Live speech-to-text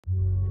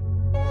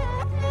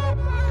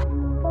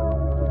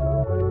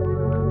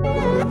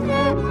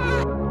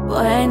Boy,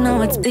 I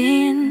know it's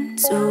been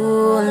too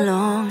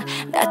long.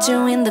 Got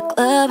you in the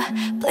club,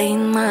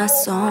 playing my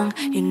song.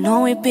 You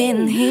know we've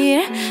been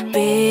here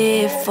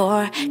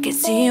before. Can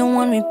see you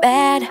want me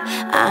bad,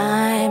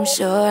 I'm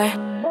sure.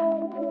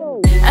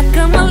 I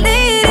got my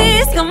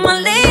ladies,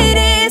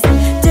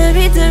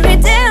 dirty,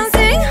 dirty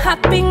dancing,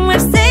 hopping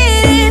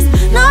Mercedes.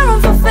 No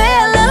room for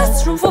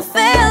fellas, room for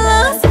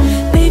fellas.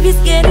 Baby's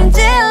getting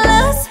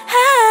jealous.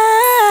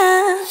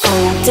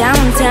 Oh,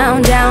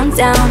 downtown,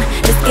 downtown,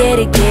 let's get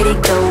it,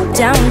 go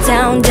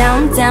downtown,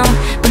 downtown.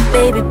 But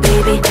baby,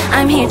 baby,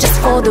 I'm here just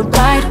for the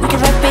ride. We can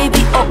ride,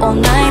 baby, all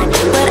night.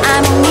 But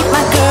I'ma meet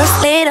my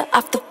girls later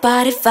off the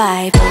party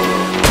vibe.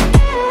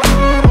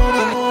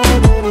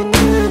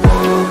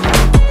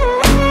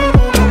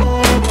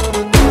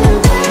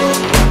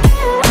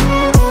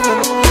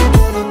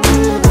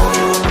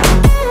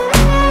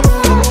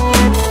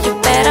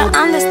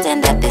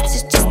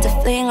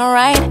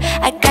 Alright,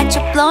 I got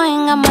you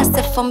blowing on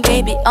myself on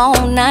baby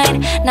all night.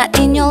 Not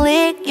in your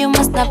league, you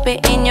must not be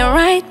in your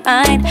right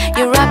mind.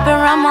 You wrap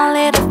around my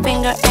little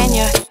finger and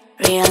you're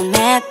real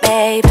mad,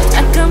 babe.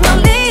 I got my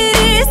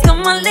ladies,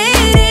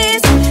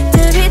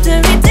 dirty,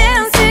 dirty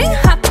dancing,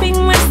 hopping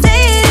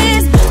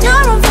Mercedes. No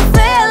room for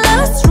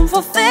fellas, room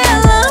for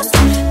fellas.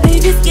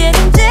 Baby's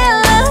getting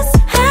jealous.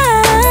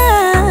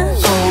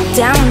 Oh,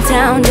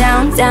 downtown,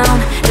 downtown,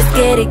 let's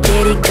get it,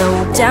 go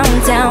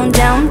downtown,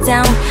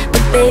 downtown.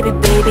 Baby,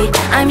 baby,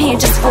 I'm here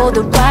just for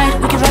the ride.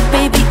 We can ride,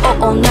 baby,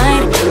 all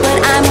night.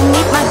 But I'ma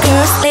meet my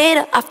girls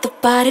later off the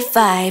party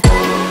vibe.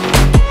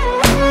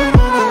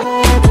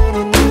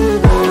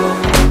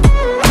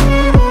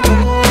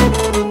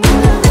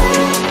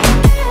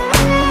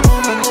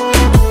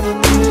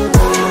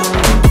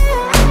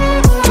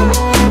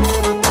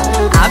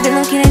 I've been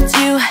looking at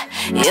you,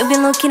 you've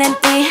been looking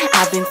at me.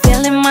 I've been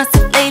feeling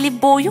myself lately,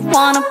 boy, you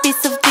want a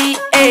piece of me,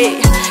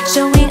 ayy.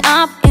 Showing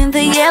up in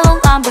the yellow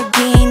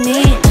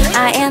Lamborghini.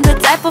 I am the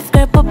type of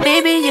girl, but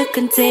baby, you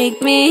can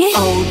take me.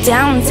 Oh,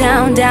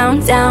 downtown,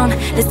 downtown,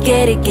 let's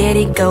get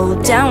it, go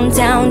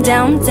downtown,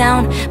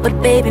 downtown.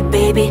 But baby,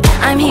 baby,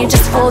 I'm here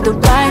just for the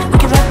ride. We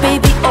can ride,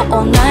 baby,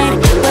 all night.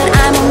 But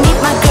I'ma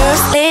meet my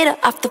girls later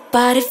off the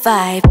party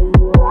vibe.